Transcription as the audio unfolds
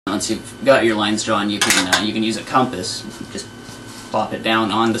Once you've got your lines drawn, you can use a compass. Just plop it down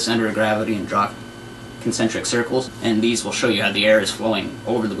on the center of gravity and draw concentric circles, and these will show you how the air is flowing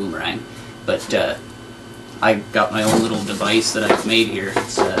over the boomerang. But I got my own little device that I've made here.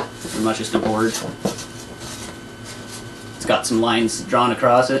 It's pretty much just a board. It's got some lines drawn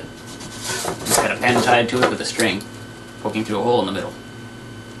across it. It's got a pen tied to it with a string poking through a hole in the middle.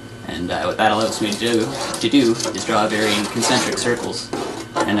 And what that allows me to do is draw varying concentric circles.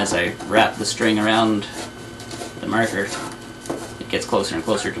 And as I wrap the string around the marker, it gets closer and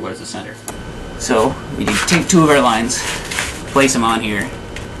closer towards the center. So we take two of our lines, place them on here,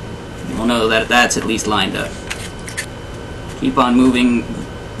 and we'll know that that's at least lined up. Keep on moving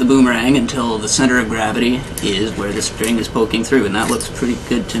the boomerang until the center of gravity is where the string is poking through, and that looks pretty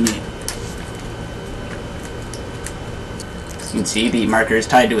good to me. As you can see, the marker is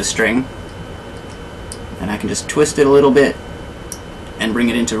tied to a string, and I can just twist it a little bit and bring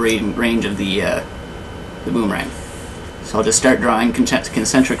it into range of the boomerang. So I'll just start drawing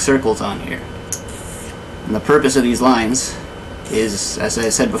concentric circles on here. And the purpose of these lines is, as I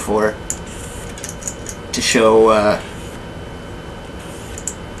said before, to show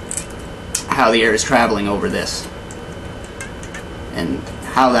how the air is traveling over this. And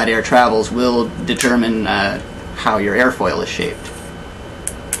how that air travels will determine how your airfoil is shaped.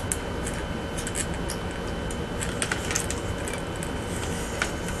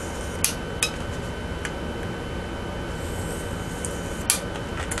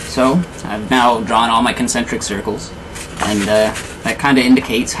 So, I've now drawn all my concentric circles, and that kind of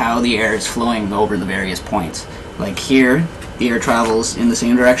indicates how the air is flowing over the various points. Like here, the air travels in the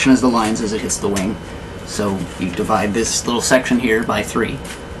same direction as the lines as it hits the wing, so you divide this little section here by 3,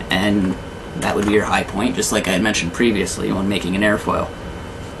 and that would be your high point, just like I had mentioned previously when making an airfoil.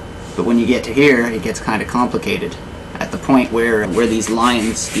 But when you get to here, it gets kind of complicated. At the point where these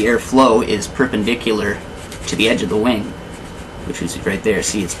lines, the airflow is perpendicular to the edge of the wing, which is right there.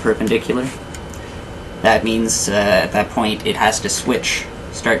 See, it's perpendicular. That means at that point it has to switch,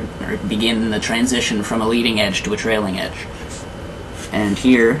 begin the transition from a leading edge to a trailing edge. And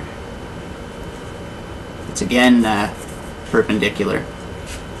here, it's again perpendicular.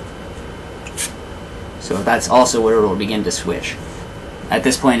 So that's also where it will begin to switch. At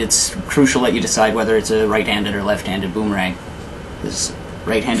this point, it's crucial that you decide whether it's a right-handed or left-handed boomerang. Because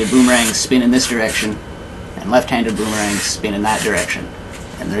right-handed boomerangs spin in this direction, and left-handed boomerangs spin in that direction,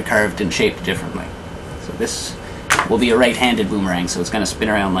 and they're carved and shaped differently. So this will be a right-handed boomerang, so it's going to spin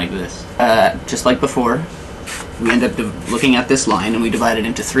around like this. Just like before, we end up looking at this line and we divide it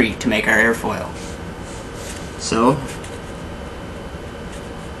into 3 to make our airfoil. So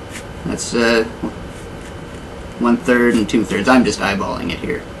that's 1/3 and 2/3. I'm just eyeballing it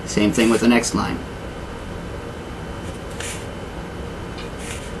here. Same thing with the next line.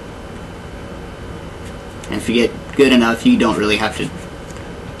 And if you get good enough, you don't really have to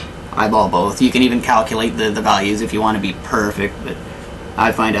eyeball both. You can even calculate the values if you want to be perfect, but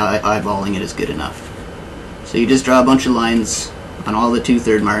I find out eyeballing it is good enough. So you just draw a bunch of lines on all the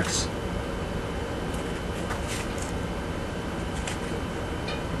 2/3 marks.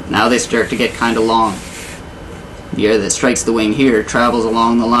 Now they start to get kind of long. The air that strikes the wing here travels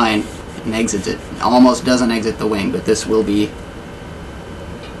along the line and exits it. It almost doesn't exit the wing, but this will be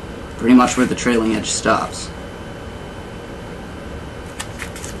pretty much where the trailing edge stops.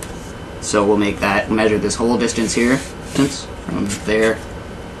 So we'll measure this whole distance here, from there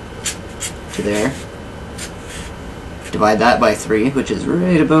to there. Divide that by 3, which is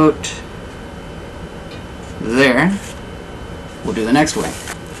right about there. We'll do the next wing.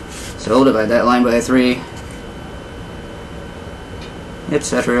 So we'll divide that line by 3,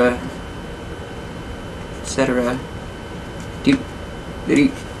 etc. etc. Doop,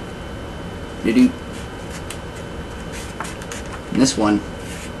 doop, doop. And this one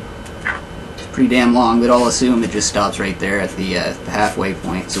is pretty damn long, but I'll assume it just stops right there at the halfway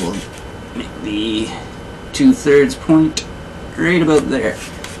point. So we'll make the 2/3 point right about there.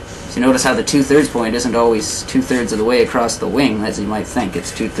 So notice how the 2/3 point isn't always 2/3 of the way across the wing, as you might think.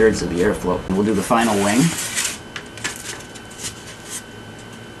 It's 2/3 of the airflow. We'll do the final wing.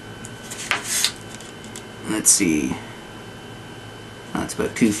 Let's see. That's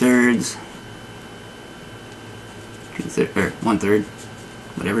about 2/3. 2/3 or 1/3,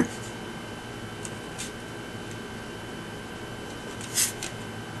 whatever.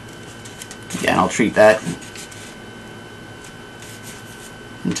 Again, I'll treat that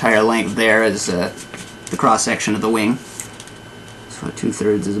entire length there as the cross section of the wing. So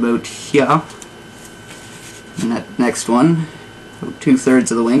 2/3 is about here. And that next one,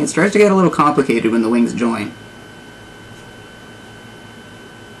 2/3 of the wing. It starts to get a little complicated when the wings join.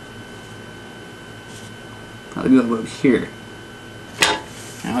 Probably go about here.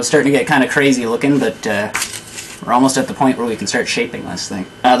 Now it's starting to get kind of crazy looking, but we're almost at the point where we can start shaping this thing.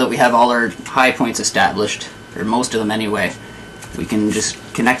 Now that we have all our high points established, or most of them anyway, we can just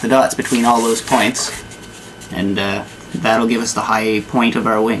connect the dots between all those points, and that'll give us the high point of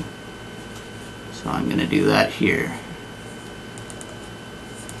our wing. So I'm going to do that here.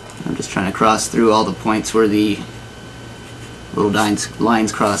 I'm just trying to cross through all the points where the little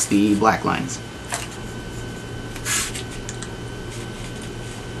lines cross the black lines.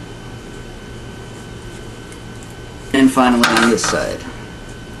 And finally on this side.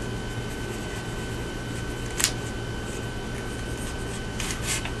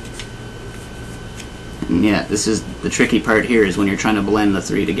 And yeah, this is the tricky part here, is when you're trying to blend the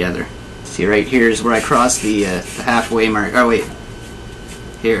three together. See, right here is where I cross the halfway mark. Oh wait,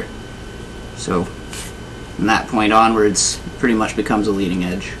 here. So from that point onwards, it pretty much becomes a leading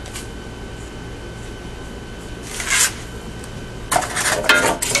edge.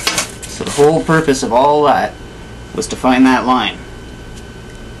 So the whole purpose of all that was to find that line.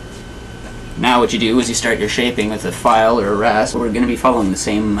 Now what you do is you start your shaping with a file or a rasp. We're going to be following the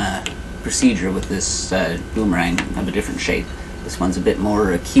same procedure with this boomerang of a different shape. This one's a bit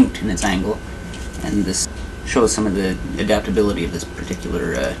more acute in its angle, and this shows some of the adaptability of this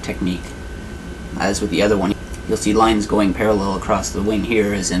particular technique. As with the other one, you'll see lines going parallel across the wing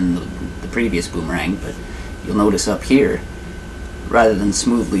here as in the previous boomerang, but you'll notice up here, rather than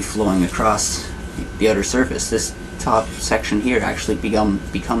smoothly flowing across the outer surface, this top section here actually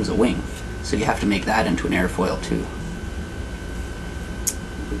becomes a wing. So you have to make that into an airfoil too.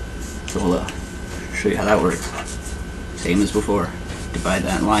 So we'll show you how that works. Same as before. Divide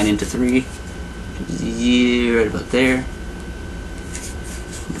that line into three. Right about there.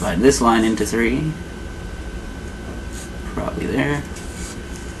 Divide this line into three. Probably there.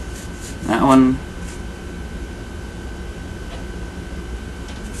 That one.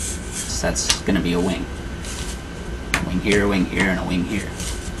 So that's going to be a wing. A wing here, and a wing here.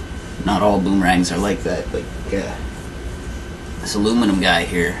 Not all boomerangs are like that. Like this aluminum guy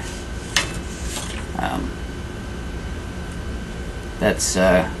here. That's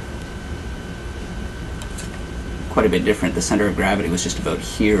quite a bit different. The center of gravity was just about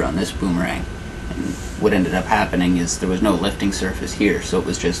here on this boomerang, and what ended up happening is there was no lifting surface here, so it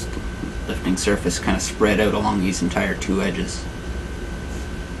was just lifting surface kind of spread out along these entire two edges.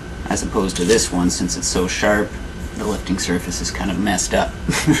 As opposed to this one, since it's so sharp, the lifting surface is kind of messed up.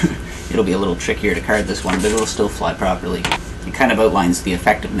 It'll be a little trickier to card this one, but it'll still fly properly. It kind of outlines the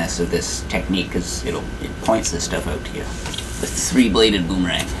effectiveness of this technique because it points this stuff out to you. The three-bladed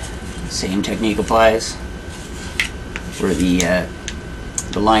boomerang. Same technique applies, where the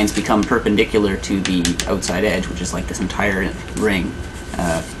lines become perpendicular to the outside edge, which is like this entire ring.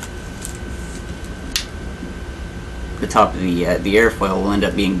 The top of the airfoil will end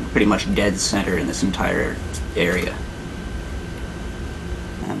up being pretty much dead center in this entire area.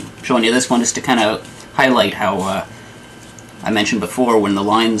 I'm showing you this one just to kind of highlight how I mentioned before, when the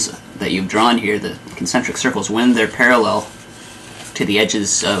lines that you've drawn here, the concentric circles, when they're parallel to the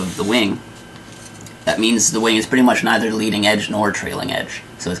edges of the wing, that means the wing is pretty much neither leading edge nor trailing edge.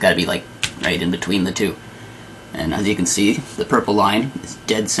 So it's got to be like right in between the two. And as you can see, the purple line is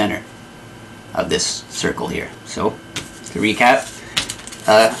dead center of this circle here. So to recap,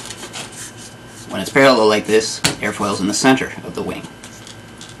 when it's parallel like this, airfoil's in the center of the wing,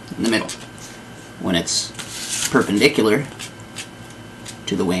 in the middle. When it's perpendicular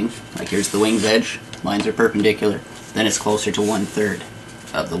to the wing, like here's the wing's edge, lines are perpendicular, then it's closer to 1/3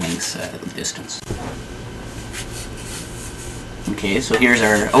 of the wing's distance. Okay, so here's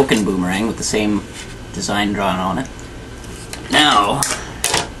our oaken boomerang with the same design drawn on it. Now,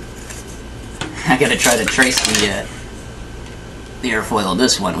 I gotta try to trace the airfoil of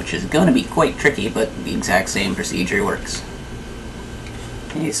this one, which is gonna be quite tricky, but the exact same procedure works.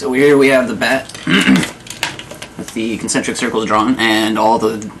 Okay, so here we have the bat with the concentric circles drawn and all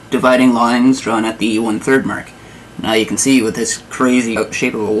the dividing lines drawn at the 1/3 mark. Now you can see with this crazy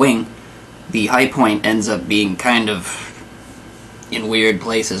shape of a wing, the high point ends up being kind of in weird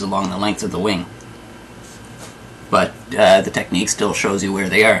places along the length of the wing. But the technique still shows you where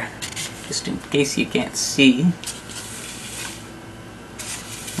they are. Just in case you can't see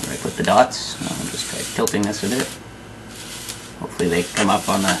where I put the dots, I'll just try tilting this a bit. Hopefully they come up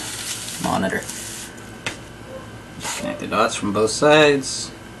on the monitor. Connect the dots from both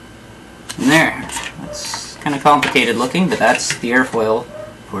sides. And there. That's kind of complicated looking, but that's the airfoil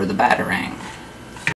for the Batarang.